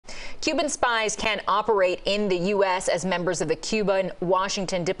Cuban spies can operate in the U.S. as members of the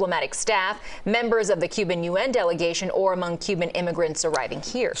Cuban-Washington diplomatic staff, members of the Cuban UN delegation, or among Cuban immigrants arriving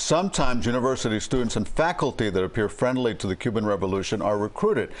here. Sometimes university students and faculty that appear friendly to the Cuban Revolution are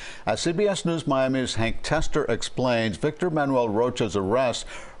recruited. As CBS News Miami's Hank Tester explains, Victor Manuel Rocha's arrest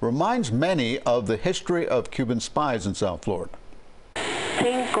reminds many of the history of Cuban spies in South Florida.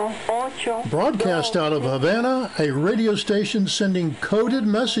 Broadcast out of Havana, a radio station sending coded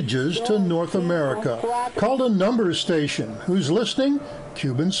messages to North America, called a numbers station. Who's listening?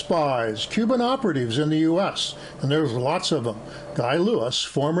 Cuban spies, Cuban operatives in the U.S., and there's lots of them. Guy Lewis,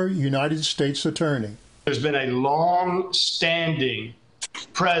 former United States attorney. There's been a long-standing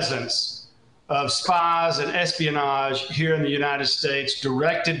presence of spies and espionage here in the United States,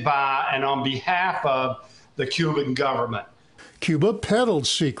 directed by and on behalf of the Cuban government. Cuba peddled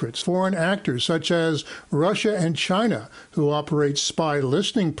secrets. Foreign actors such as Russia and China, who operate spy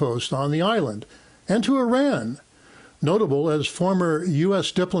listening posts on the island, and to Iran. Notable as former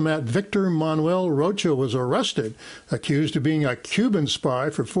U.S. diplomat Victor Manuel Rocha was arrested, accused of being a Cuban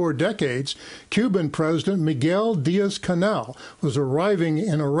spy for 4 decades, Cuban President Miguel Diaz-Canel was arriving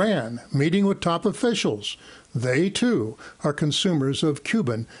in Iran, meeting with top officials. They, too, are consumers of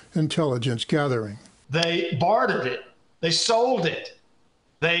Cuban intelligence gathering. They bartered it. They sold it.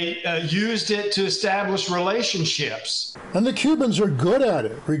 They used it to establish relationships. And the Cubans are good at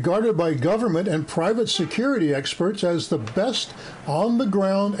it, regarded by government and private security experts as the best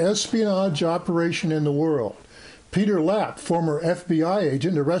on-the-ground espionage operation in the world. Peter Lapp, former FBI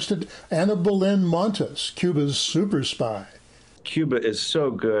agent, arrested Ana Belén Montes, Cuba's super spy. Cuba is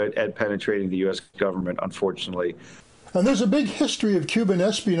so good at penetrating the U.S. government, unfortunately. And there's a big history of Cuban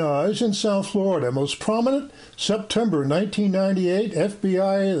espionage in South Florida. Most prominent, September 1998,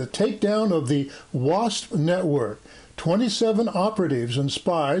 FBI, the takedown of the WASP network. 27 operatives and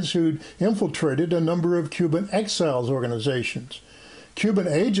spies who'd infiltrated a number of Cuban exiles organizations. Cuban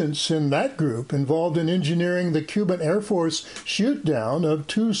agents in that group involved in engineering the Cuban Air Force shoot-down of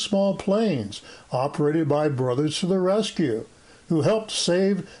 2 small planes operated by Brothers to the Rescue, who helped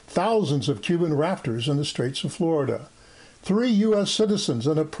save thousands of Cuban rafters in the Straits of Florida. 3 U.S. citizens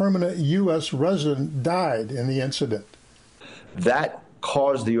and a permanent U.S. resident died in the incident. That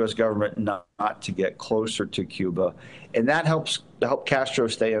caused the U.S. government not to get closer to Cuba, and that helped Castro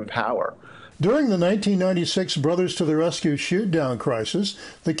stay in power. During the 1996 Brothers to the Rescue shoot-down crisis,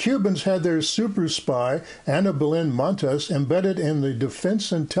 the Cubans had their super spy, Ana Belén Montes, embedded in the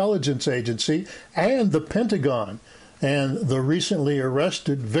Defense Intelligence Agency and the Pentagon. And the recently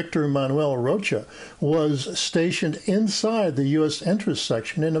arrested Victor Manuel Rocha was stationed inside the U.S. Interest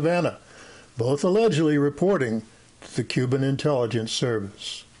Section in Havana, both allegedly reporting to the Cuban Intelligence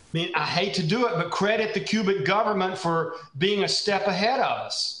Service. I mean, I hate to do it, but credit the Cuban government for being a step ahead of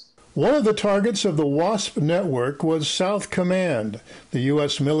us. One of the targets of the WASP network was South Command, the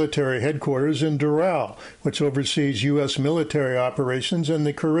U.S. military headquarters in Doral, which oversees U.S. military operations in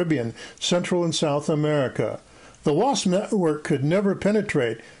the Caribbean, Central and South America. The WASP network could never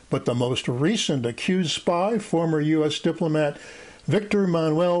penetrate, but the most recent accused spy, former U.S. diplomat Victor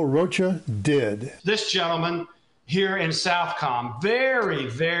Manuel Rocha, did. This gentleman here in Southcom, very,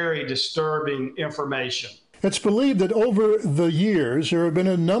 very disturbing information. It's believed that over the years there have been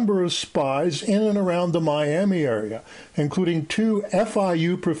a number of spies in and around the Miami area, including 2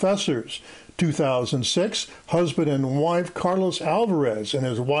 FIU professors. 2006, husband and wife Carlos Alvarez and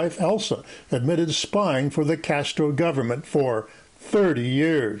his wife Elsa admitted spying for the Castro government for 30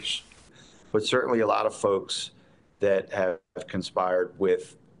 years. But certainly a lot of folks that have conspired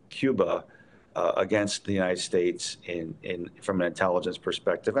with Cuba against the United States from an intelligence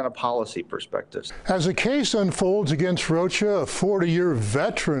perspective and a policy perspective. As the case unfolds against Rocha, a 40-year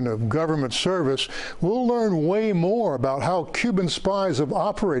veteran of government service, we'll learn way more about how Cuban spies have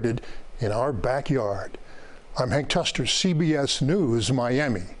operated in our backyard. I'm Hank Tester, CBS News,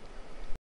 Miami.